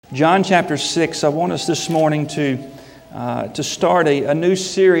John chapter 6, I want us this morning to start a new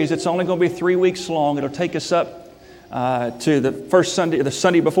series. It's only going to be 3 weeks long. It'll take us up to the first Sunday, the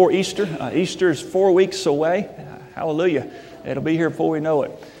Sunday before Easter. Easter is 4 weeks away. Hallelujah. It'll be here before we know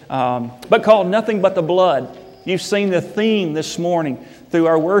it. But called Nothing But the Blood. You've seen the theme this morning through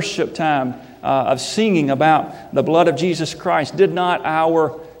our worship time of singing about the blood of Jesus Christ. Did not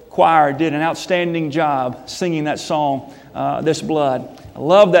our choir did an outstanding job singing that song, This Blood. I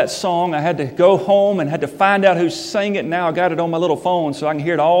love that song. I had to go home and had to find out who sang it. Now I got it on my little phone so I can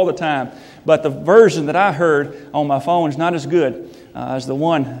hear it all the time. But the version that I heard on my phone is not as good as the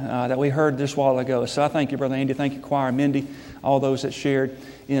one that we heard this while ago. So I thank you, Brother Andy. Thank you, Choir Mindy, all those that shared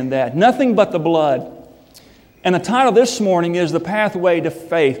in that. Nothing but the blood. And the title this morning is The Pathway to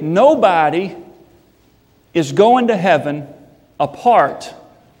Faith. Nobody is going to heaven apart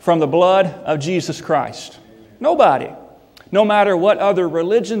from the blood of Jesus Christ. Nobody. No matter what other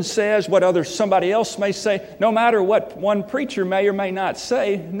religion says, what other somebody else may say, no matter what one preacher may or may not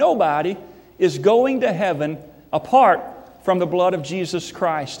say, nobody is going to heaven apart from the blood of Jesus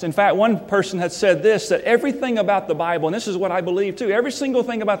Christ. In fact, one person had said this, that everything about the Bible, and this is what I believe too, every single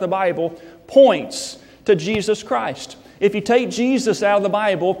thing about the Bible points to Jesus Christ. If you take Jesus out of the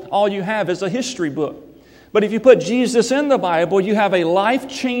Bible, all you have is a history book. But if you put Jesus in the Bible, you have a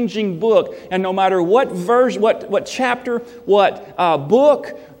life-changing book. And no matter what verse, what chapter, what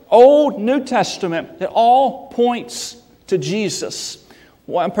book, Old, New Testament, it all points to Jesus.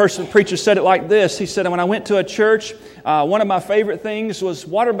 One preacher said it like this. He said, when I went to a church, one of my favorite things was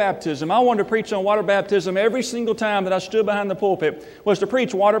water baptism. I wanted to preach on water baptism every single time that I stood behind the pulpit, was to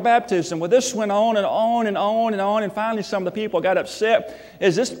preach water baptism. Well, this went on and on and on and on, and finally some of the people got upset.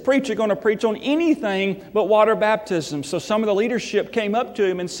 Is this preacher going to preach on anything but water baptism? So some of the leadership came up to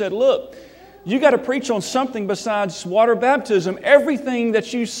him and said, look, you got to preach on something besides water baptism. Everything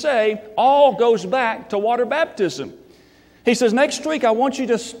that you say all goes back to water baptism. He says, next week I want you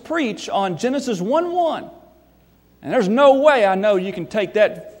to preach on Genesis 1:1. And there's no way I know you can take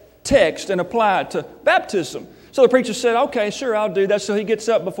that text and apply it to baptism. So the preacher said, okay, sure, I'll do that. So he gets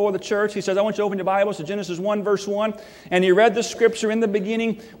up before the church. He says, I want you to open your Bibles to Genesis 1, verse 1. And he read the scripture. In the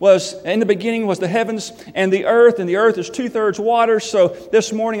beginning was the heavens and the earth is 2/3 water. So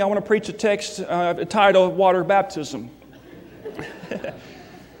this morning I want to preach a text titled Water Baptism.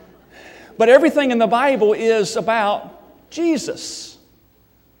 But everything in the Bible is about Jesus.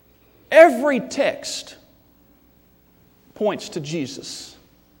 Every text points to Jesus.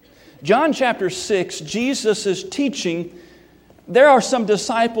 John chapter 6, Jesus is teaching. There are some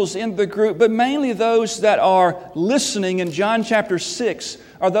disciples in the group, but mainly those that are listening in John chapter 6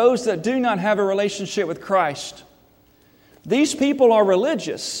 are those that do not have a relationship with Christ. These people are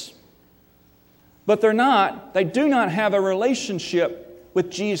religious, but they do not have a relationship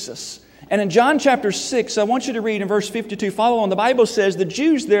with Jesus. And in John chapter 6, I want you to read in verse 52, follow on. The Bible says, the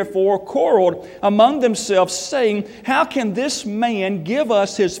Jews therefore quarreled among themselves, saying, how can this man give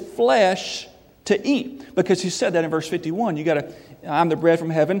us his flesh to eat? Because he said that in verse 51. I'm the bread from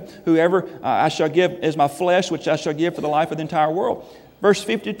heaven. Whoever I shall give is my flesh, which I shall give for the life of the entire world. Verse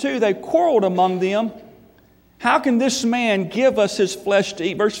 52, they quarreled among them. How can this man give us his flesh to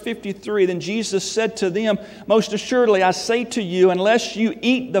eat? Verse 53, then Jesus said to them, most assuredly I say to you, unless you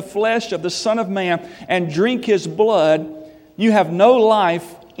eat the flesh of the Son of Man and drink his blood, you have no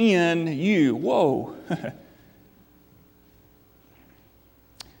life in you. Whoa.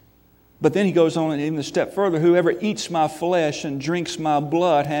 But then he goes on even a step further. Whoever eats my flesh and drinks my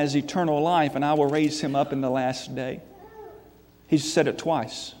blood has eternal life, and I will raise him up in the last day. He's said it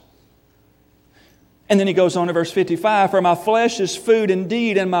twice. And then he goes on to verse 55, for my flesh is food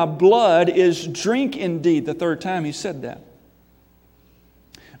indeed, and my blood is drink indeed. The third time he said that.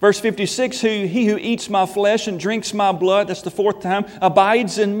 Verse 56, he who eats my flesh and drinks my blood, that's the fourth time,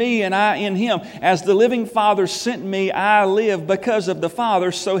 abides in me and I in him. As the living Father sent me, I live because of the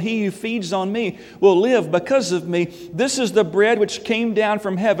Father, so he who feeds on me will live because of me. This is the bread which came down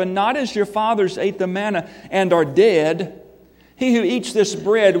from heaven, not as your fathers ate the manna and are dead. He who eats this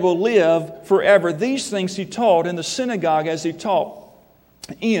bread will live forever. These things he taught in the synagogue as he taught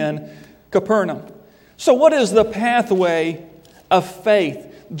in Capernaum. So what is the pathway of faith?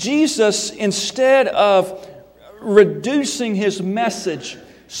 Jesus, instead of reducing his message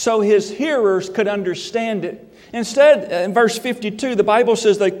so his hearers could understand it, instead, in verse 52, the Bible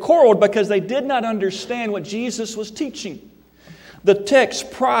says they quarreled because they did not understand what Jesus was teaching. The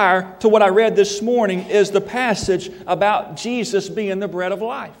text prior to what I read this morning is the passage about Jesus being the bread of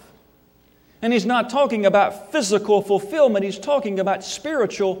life. And he's not talking about physical fulfillment. He's talking about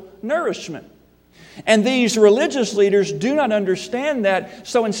spiritual nourishment. And these religious leaders do not understand that.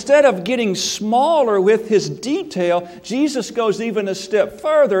 So instead of getting smaller with His detail, Jesus goes even a step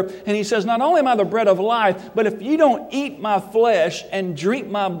further. And He says, not only am I the bread of life, but if you don't eat my flesh and drink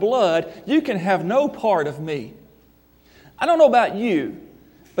my blood, you can have no part of me. I don't know about you,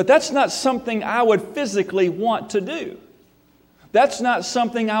 but that's not something I would physically want to do. That's not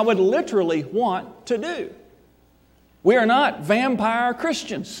something I would literally want to do. We are not vampire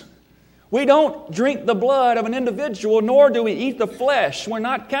Christians. We don't drink the blood of an individual, nor do we eat the flesh. We're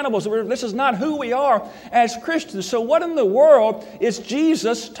not cannibals. This is not who we are as Christians. So what in the world is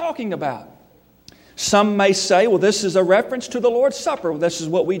Jesus talking about? Some may say, well, this is a reference to the Lord's Supper. This is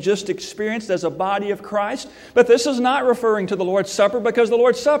what we just experienced as a body of Christ. But this is not referring to the Lord's Supper because the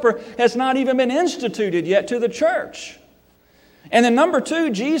Lord's Supper has not even been instituted yet to the church. And then number two,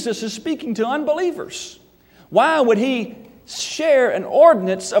 Jesus is speaking to unbelievers. Why would He share an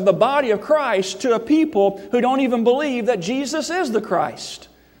ordinance of the body of Christ to a people who don't even believe that Jesus is the Christ?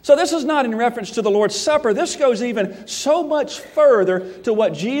 So this is not in reference to the Lord's Supper. This goes even so much further to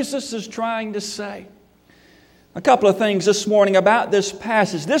what Jesus is trying to say. A couple of things this morning about this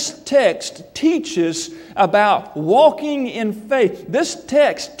passage. This text teaches about walking in faith. This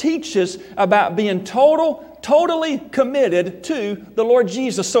text teaches about being totally committed to the Lord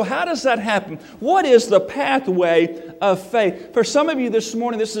Jesus. So how does that happen? What is the pathway of faith? For some of you this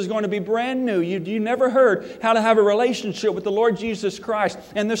morning, this is going to be brand new. You never heard how to have a relationship with the Lord Jesus Christ.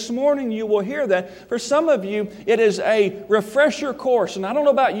 And this morning you will hear that. For some of you, it is a refresher course. And I don't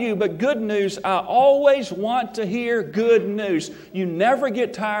know about you, but good news, I always want to hear good news. You never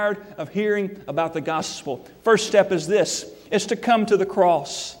get tired of hearing about the gospel. First step is this. It's to come to the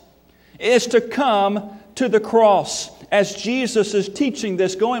cross. It's to come to the cross. As Jesus is teaching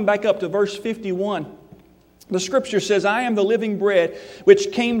this, going back up to verse 51, the Scripture says, I am the living bread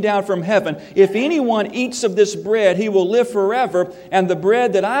which came down from heaven. If anyone eats of this bread, he will live forever. And the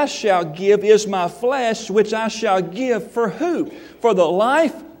bread that I shall give is my flesh, which I shall give for who? For the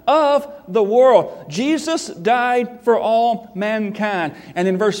life of the world. Jesus died for all mankind. And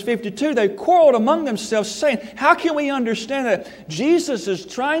in verse 52, they quarreled among themselves, saying, how can we understand that? Jesus is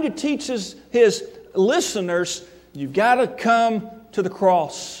trying to teach his listeners, you've got to come to the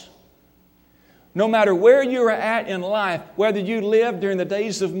cross. No matter where you are at in life, whether you lived during the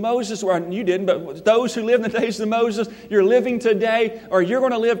days of Moses, or you didn't, but those who lived in the days of Moses, you're living today, or you're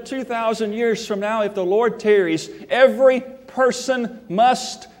going to live 2,000 years from now if the Lord tarries, every person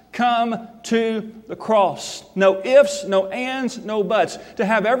must come to the cross. No ifs, no ands, no buts. To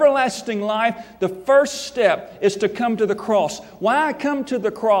have everlasting life, the first step is to come to the cross. Why come to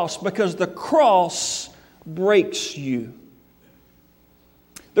the cross? Because the cross breaks you.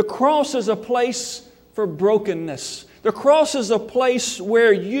 The cross is a place for brokenness. The cross is a place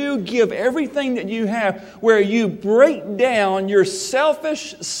where you give everything that you have, where you break down your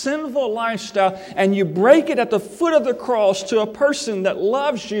selfish, sinful lifestyle, and you break it at the foot of the cross to a person that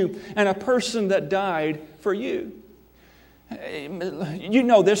loves you and a person that died for you. You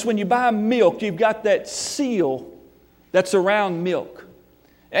know this, when you buy milk, you've got that seal that's around milk.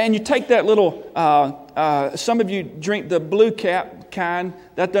 And you take that little, some of you drink the blue cap kind,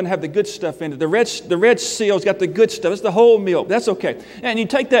 that doesn't have the good stuff in it. The red seal's got the good stuff. It's the whole milk. That's okay. And you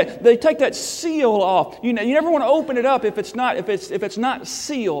take that, they take that seal off. You never want to open it up if it's not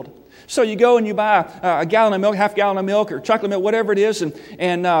sealed. So you go and you buy a gallon of milk, half gallon of milk, or chocolate milk, whatever it is,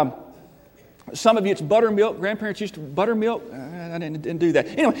 and some of you it's buttermilk. Grandparents used to buttermilk. I didn't do that.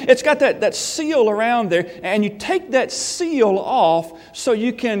 Anyway, it's got that seal around there, and you take that seal off so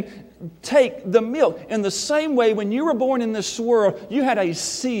you can take the milk. In the same way, when you were born in this world, you had a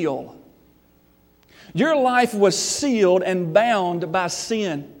seal. Your life was sealed and bound by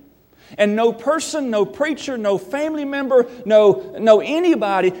sin. And no person, no preacher, no family member, no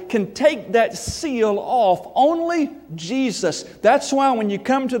anybody can take that seal off. Only Jesus. That's why when you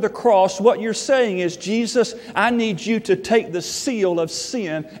come to the cross, what you're saying is, Jesus, I need you to take the seal of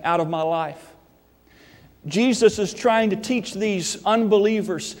sin out of my life. Jesus is trying to teach these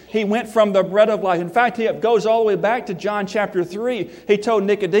unbelievers. He went from the bread of life. In fact, it goes all the way back to John chapter 3. He told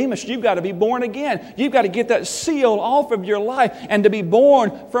Nicodemus, you've got to be born again. You've got to get that seal off of your life and to be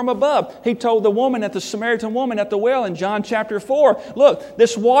born from above. He told the Samaritan woman at the well in John chapter 4, look,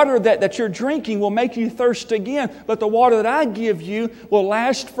 this water that you're drinking will make you thirst again, but the water that I give you will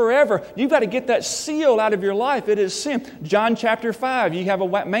last forever. You've got to get that seal out of your life. It is sin. John chapter 5, you have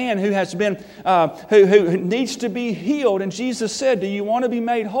a man who has been, who needs to be healed. And Jesus said, do you want to be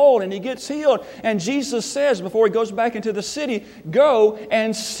made whole? And he gets healed. And Jesus says, before he goes back into the city, go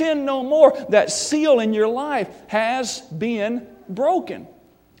and sin no more. That seal in your life has been broken.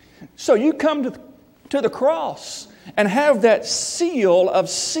 So you come to the cross and have that seal of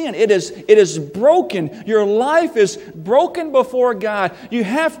sin. It is broken. Your life is broken before God. You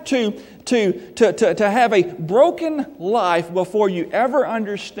have to have a broken life before you ever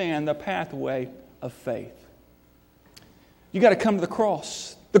understand the pathway of faith. You got to come to the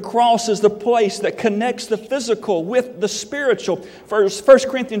cross. The cross is the place that connects the physical with the spiritual. 1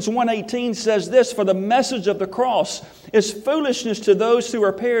 Corinthians 1:18 says this, "For the message of the cross is foolishness to those who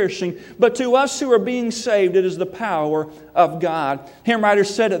are perishing, but to us who are being saved it is the power of God." Hymn writer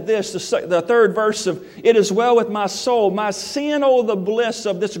said it this, the third verse of "It is well with my soul, my sin, oh the bliss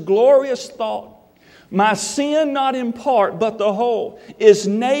of this glorious thought. My sin, not in part, but the whole, is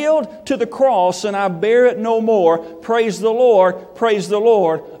nailed to the cross, and I bear it no more. Praise the Lord,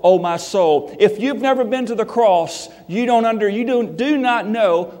 oh my soul." If you've never been to the cross, you do not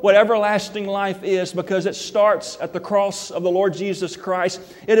know what everlasting life is, because it starts at the cross of the Lord Jesus Christ.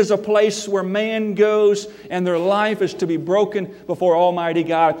 It is a place where man goes and their life is to be broken before Almighty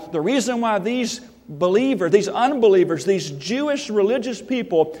God. The reason why these unbelievers, these Jewish religious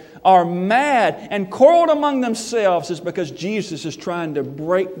people are mad and quarreled among themselves is because Jesus is trying to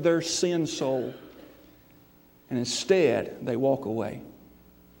break their sin soul. And instead, they walk away.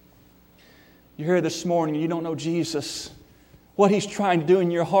 You're here this morning and you don't know Jesus. What He's trying to do in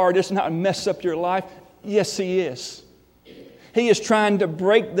your heart is not mess up your life. Yes, He is. He is trying to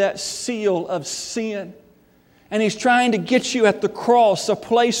break that seal of sin. And He's trying to get you at the cross, a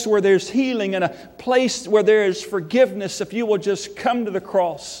place where there's healing and a place where there is forgiveness if you will just come to the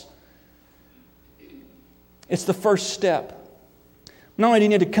cross. It's the first step. Not only do you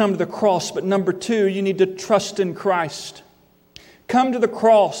need to come to the cross, but number two, you need to trust in Christ. Come to the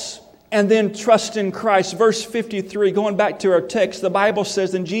cross and then trust in Christ. Verse 53, going back to our text, the Bible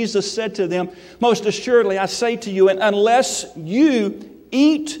says, "And Jesus said to them, Most assuredly I say to you, and unless you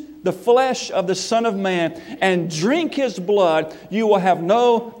eat the flesh of the Son of Man and drink His blood, you will have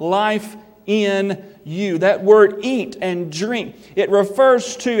no life in you." That word "eat" and "drink," it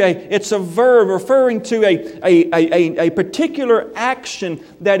refers to it's a verb referring to a particular action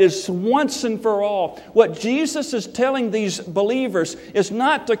that is once and for all. What Jesus is telling these believers is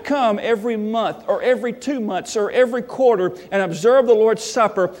not to come every month or every 2 months or every quarter and observe the Lord's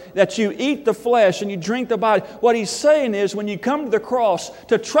Supper, that you eat the flesh and you drink the body. What He's saying is when you come to the cross,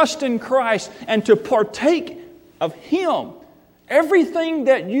 to trust in Christ and to partake of Him, everything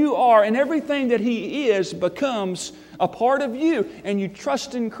that you are and everything that He is becomes a part of you, and you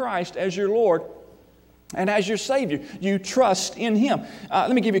trust in Christ as your Lord and as your Savior. You trust in Him.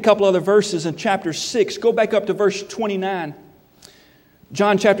 Let me give you a couple other verses in chapter 6. Go back up to verse 29.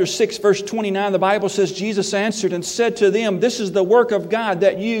 John chapter 6, verse 29, the Bible says, "Jesus answered and said to them, This is the work of God,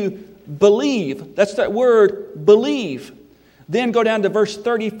 that you believe." That's that word, believe. Then go down to verse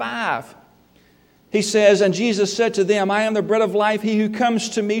 35. He says, "And Jesus said to them, I am the bread of life. He who comes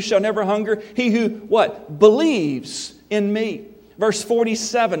to me shall never hunger. He who," what? "Believes in me." Verse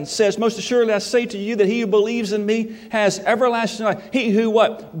 47 says, "Most assuredly I say to you that he who believes in me has everlasting life. He who,"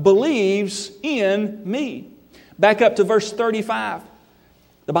 what? "Believes in me." Back up to verse 35.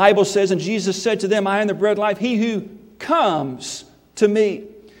 The Bible says, "And Jesus said to them, I am the bread of life. He who comes to me."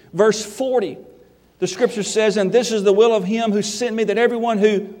 Verse 40. The Scripture says, "And this is the will of Him who sent me, that everyone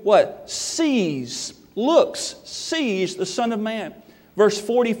who," what? "Sees," sees the Son of Man." Verse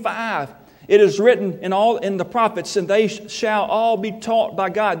 45, "It is written in the prophets, and they shall all be taught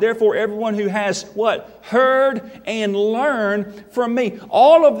by God. Therefore everyone who has," what? "Heard and learned from me."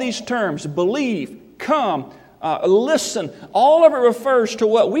 All of these terms, believe, come, listen, all of it refers to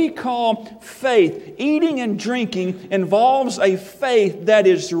what we call faith. Eating and drinking involves a faith that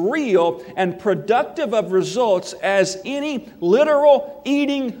is real and productive of results as any literal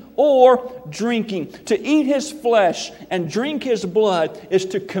eating or drinking. To eat His flesh and drink His blood is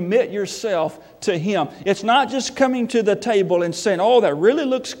to commit yourself to Him. It's not just coming to the table and saying, "Oh, that really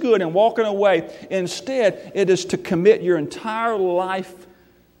looks good," and walking away. Instead, it is to commit your entire life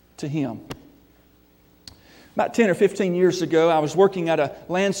to Him. About 10 or 15 years ago, I was working at a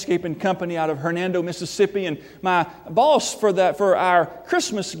landscaping company out of Hernando, Mississippi, and my boss for our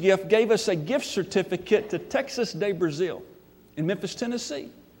Christmas gift gave us a gift certificate to Texas de Brazil in Memphis, Tennessee.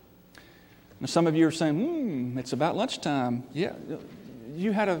 Now, some of you are saying, it's about lunchtime. Yeah,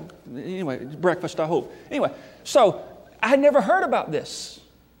 you had breakfast, I hope. Anyway, so I had never heard about this.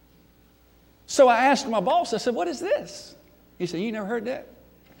 So I asked my boss, I said, "What is this?" He said, "You never heard that?"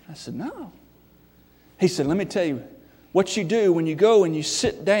 I said, "No." He said, "Let me tell you what you do when you go and you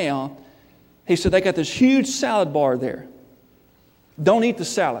sit down." He said, "They got this huge salad bar there. Don't eat the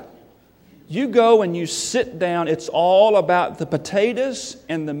salad. You go and you sit down. It's all about the potatoes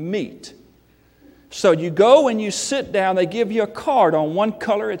and the meat. So you go and you sit down. They give you a card. On one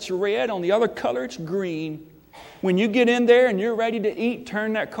color it's red. On the other color it's green. When you get in there and you're ready to eat,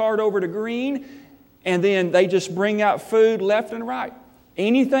 turn that card over to green. And then they just bring out food left and right.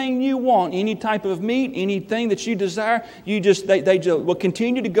 Anything you want, any type of meat, anything that you desire, they will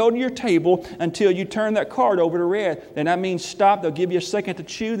continue to go to your table until you turn that card over to red. Then that means stop. They'll give you a second to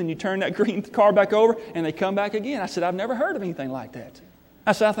chew. Then you turn that green card back over and they come back again. I said, I've never heard of anything like that.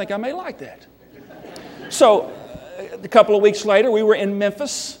 I said, I think I may like that. So a couple of weeks later, we were in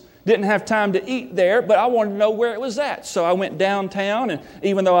Memphis. Didn't have time to eat there, but I wanted to know where it was at. So I went downtown, and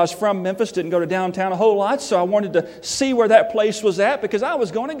even though I was from Memphis, didn't go to downtown a whole lot, so I wanted to see where that place was at because I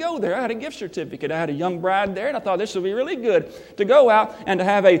was going to go there. I had a gift certificate. I had a young bride there, and I thought this would be really good to go out and to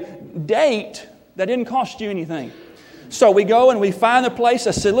have a date that didn't cost you anything. So we go and we find the place.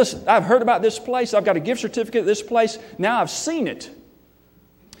 I said, listen, I've heard about this place. I've got a gift certificate of this place. Now I've seen it.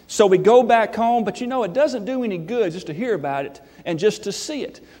 So we go back home, but it doesn't do any good just to hear about it and just to see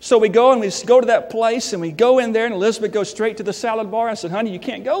it. So we go and we go to that place and we go in there and Elizabeth goes straight to the salad bar. I said, honey, you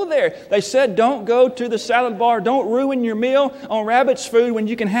can't go there. They said, don't go to the salad bar. Don't ruin your meal on rabbit's food when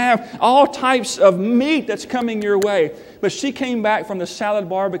you can have all types of meat that's coming your way. But she came back from the salad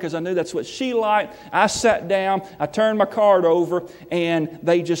bar because I knew that's what she liked. I sat down, I turned my card over, and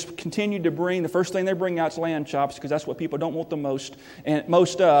they just continued to bring. The first thing they bring out is lamb chops because that's what people don't want the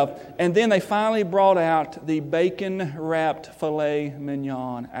most of. And then they finally brought out the bacon-wrapped filet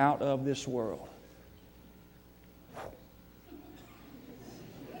mignon out of this world.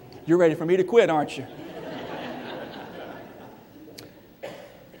 You're ready for me to quit, aren't you?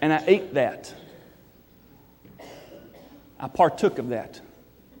 And I ate that. I partook of that.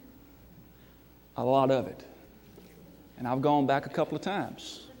 A lot of it. And I've gone back a couple of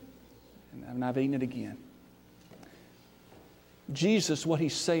times. And I've eaten it again. Jesus, what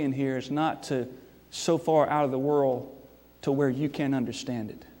He's saying here is not to so far out of the world to where you can't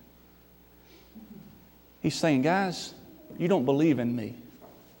understand it. He's saying, guys, you don't believe in me.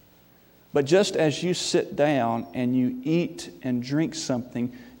 But just as you sit down and you eat and drink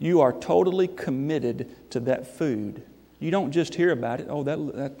something, you are totally committed to that food. You don't just hear about it. Oh,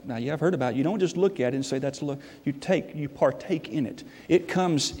 now yeah, I've heard about it. You don't just look at it and say that's look. You partake in it. It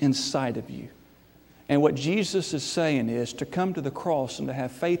comes inside of you. And what Jesus is saying is to come to the cross and to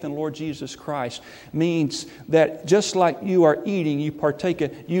have faith in Lord Jesus Christ means that just like you are eating, you partake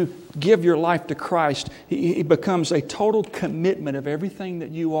it, you give your life to Christ. He becomes a total commitment of everything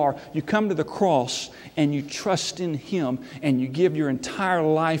that you are. You come to the cross and you trust in Him and you give your entire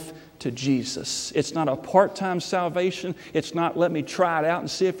life to Jesus. It's not a part-time salvation. It's not let me try it out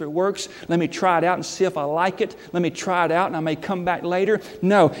and see if it works. Let me try it out and see if I like it. Let me try it out and I may come back later.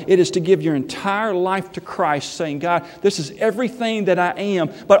 No, it is to give your entire life to Christ, saying, God, this is everything that I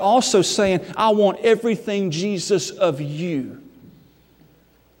am, but also saying, I want everything, Jesus, of you.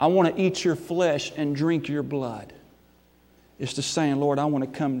 I want to eat your flesh and drink your blood. It's to saying, Lord, I want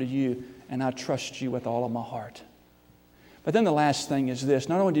to come to you and I trust you with all of my heart. But then the last thing is this.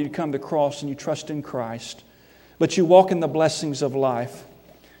 Not only do you come to the cross and you trust in Christ, but you walk in the blessings of life.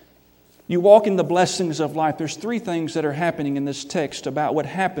 You walk in the blessings of life. There's three things that are happening in this text about what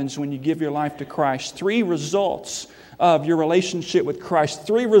happens when you give your life to Christ. Three results of your relationship with Christ.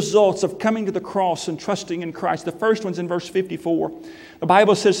 Three results of coming to the cross and trusting in Christ. The first one's in verse 54. The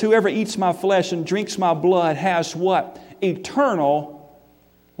Bible says, whoever eats my flesh and drinks my blood has what? Eternal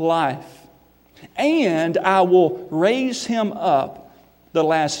life. And I will raise him up the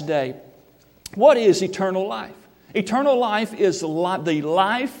last day. What is eternal life? Eternal life is the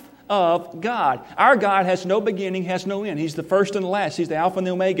life of God. Our God has no beginning, has no end. He's the first and the last. He's the Alpha and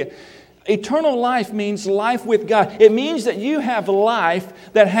the Omega. Eternal life means life with God. It means that you have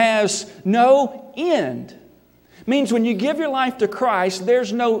life that has no end. It means when you give your life to Christ,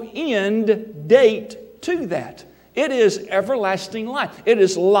 there's no end date to that. It is everlasting life. It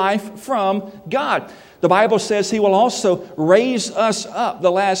is life from God. The Bible says He will also raise us up the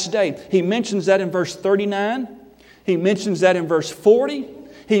last day. He mentions that in verse 39. He mentions that in verse 40.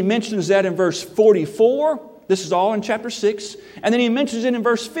 He mentions that in verse 44. This is all in chapter 6. And then He mentions it in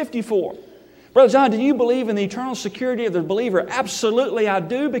verse 54. Brother John, do you believe in the eternal security of the believer? Absolutely I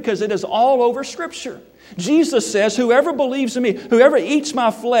do, because it is all over Scripture. Jesus says, whoever believes in me, whoever eats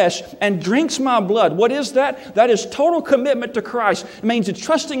my flesh and drinks my blood. What is that? That is total commitment to Christ. It means it's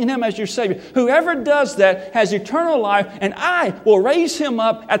trusting in Him as your Savior. Whoever does that has eternal life, and I will raise him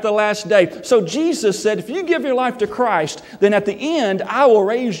up at the last day. So Jesus said, if you give your life to Christ, then at the end, I will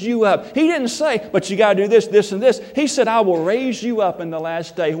raise you up. He didn't say, but you got to do this, this, and this. He said, I will raise you up in the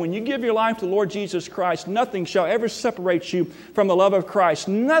last day. When you give your life to the Lord Jesus Christ, nothing shall ever separate you from the love of Christ.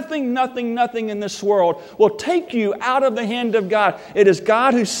 Nothing in this world will take you out of the hand of God. It is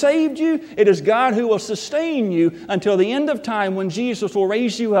God who saved you. It is God who will sustain you until the end of time when Jesus will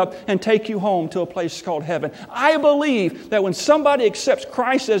raise you up and take you home to a place called heaven. I believe that when somebody accepts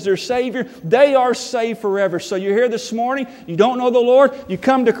Christ as their Savior, they are saved forever. So you're here this morning, you don't know the Lord, you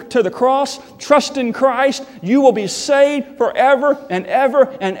come to the cross, trust in Christ, you will be saved forever and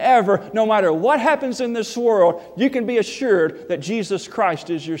ever and ever. No matter what happens in this world, you can be assured that Jesus Christ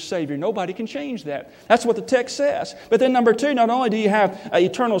is your Savior. Nobody can change that. That's what the text says. But then number two, not only do you have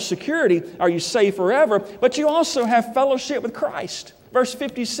eternal security, are you saved forever, but you also have fellowship with Christ. Verse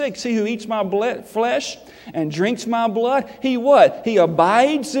 56, he who eats my flesh and drinks my blood, he what? He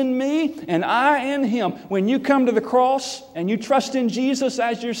abides in me and I in him. When you come to the cross and you trust in Jesus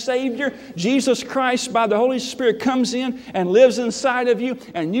as your Savior, Jesus Christ by the Holy Spirit comes in and lives inside of you,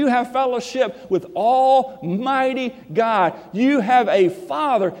 and you have fellowship with Almighty God. You have a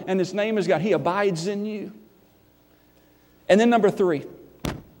Father and His name is God. He abides in you. And then number three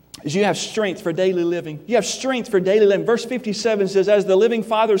is you have strength for daily living. You have strength for daily living. Verse 57 says, as the living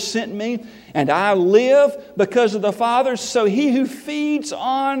Father sent me, and I live because of the Father, so he who feeds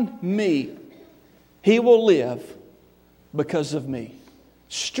on me, he will live because of me.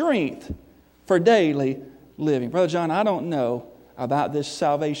 Strength for daily living. Brother John, I don't know about this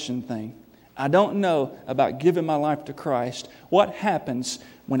salvation thing. I don't know about giving my life to Christ. What happens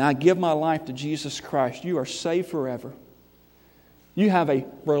when I give my life to Jesus Christ? You are saved forever. You have a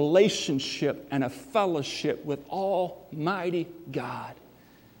relationship and a fellowship with Almighty God.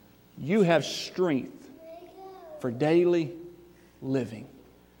 You have strength for daily living.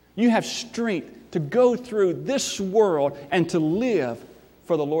 You have strength to go through this world and to live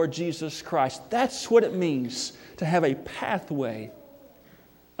for the Lord Jesus Christ. That's what it means to have a pathway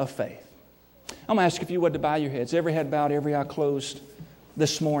of faith. I'm going to ask if you would to bow your heads. Every head bowed, every eye closed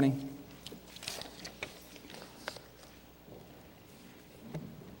this morning.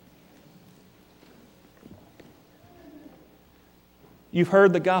 You've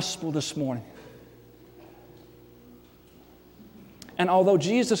heard the gospel this morning. And although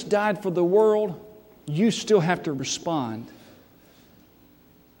Jesus died for the world, you still have to respond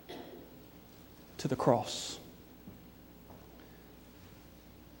to the cross.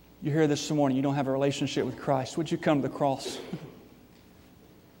 You're here this morning, you don't have a relationship with Christ. Would you come to the cross?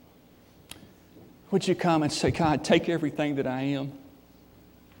 Would you come and say, God, take everything that I am.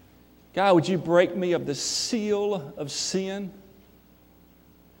 God, would you break me of the seal of sin?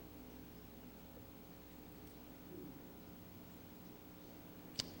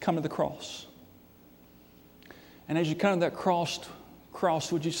 Come to the cross. And as you come to that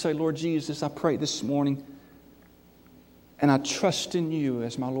cross, would you say, Lord Jesus, I pray this morning, and I trust in you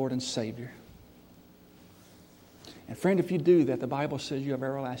as my Lord and Savior. And friend, if you do that, the Bible says you have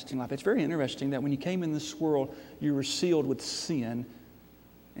everlasting life. It's very interesting that when you came in this world, you were sealed with sin.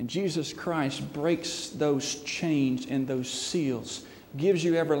 And Jesus Christ breaks those chains and those seals, gives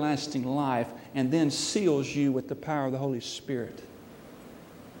you everlasting life, and then seals you with the power of the Holy Spirit.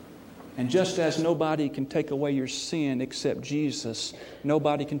 And just as nobody can take away your sin except Jesus,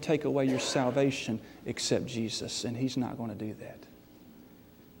 nobody can take away your salvation except Jesus. And He's not going to do that.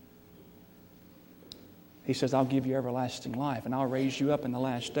 He says, I'll give you everlasting life, and I'll raise you up in the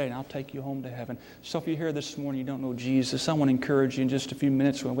last day, and I'll take you home to heaven. So if you're here this morning, you don't know Jesus, I want to encourage you in just a few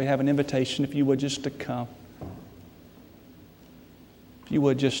minutes when we have an invitation, if you would, just to come. If you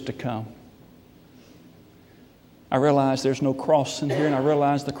would, just to come. I realize there's no cross in here, and I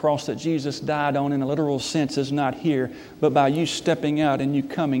realize the cross that Jesus died on in a literal sense is not here. But by you stepping out and you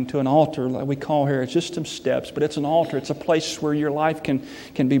coming to an altar, like we call here, it's just some steps, but it's an altar. It's a place where your life can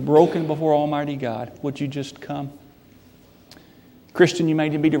be broken before Almighty God. Would you just come? Christian, you may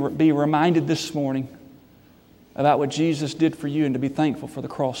be reminded this morning about what Jesus did for you and to be thankful for the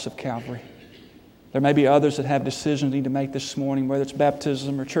cross of Calvary. There may be others that have decisions they need to make this morning, whether it's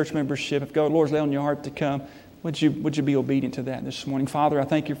baptism or church membership. If God, Lord's laid on your heart to come, would you be obedient to that this morning? Father, I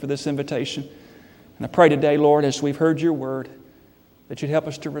thank you for this invitation. And I pray today, Lord, as we've heard your word, that you'd help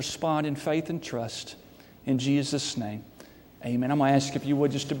us to respond in faith and trust. In Jesus' name, amen. I'm going to ask if you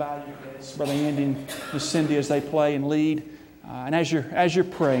would just to bow your heads, Brother Andy and Miss Cindy, as they play and lead. And as you're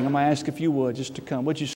praying, I'm going to ask if you would just to come. Would you